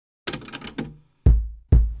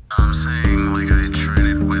I'm saying, like, I tried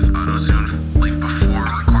it with auto-tune, like, before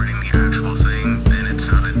recording the actual thing, and it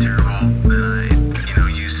sounded terrible. Then I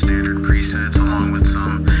used standard presets along with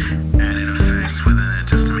some added effects within it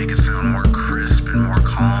just to make it sound more crisp and more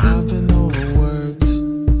calm. I've been overworked,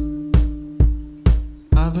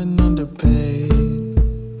 I've been underpaid,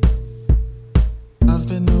 I've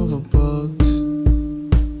been overbooked,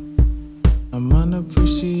 I'm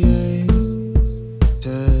unappreciated.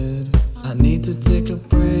 I need to take a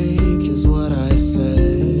break is what I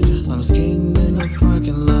said. I'm skating in a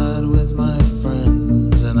parking lot with my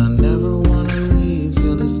friends, and I never wanna leave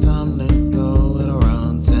till it's time to go at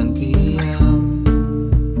around 10 p.m.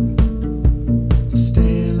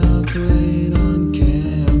 Staying up late on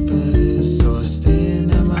campus, or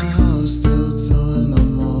staying at my house till 2 in the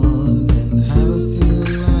morning. Have a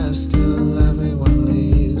few laughs till everyone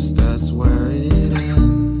leaves, that's where it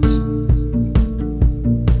ends.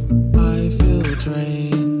 I feel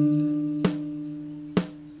drained,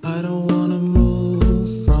 I don't wanna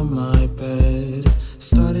move from my bed.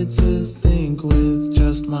 Started to think with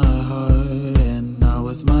just my heart and not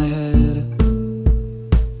with my head.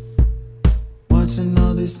 Watching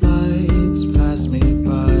all these lights pass me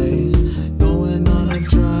by, going on a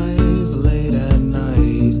drive late at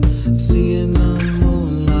night, seeing the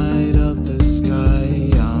moon light up the sky.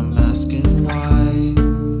 I'm asking why.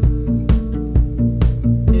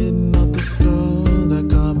 Hitting up this girl that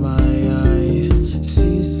caught my eye.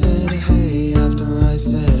 She said hey after I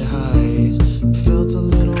said hi. Felt a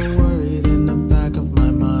little worried in the back of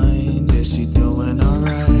my mind. Is she doing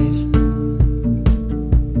alright?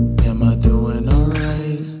 Am I doing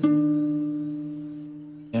alright?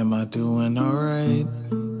 Am I doing alright?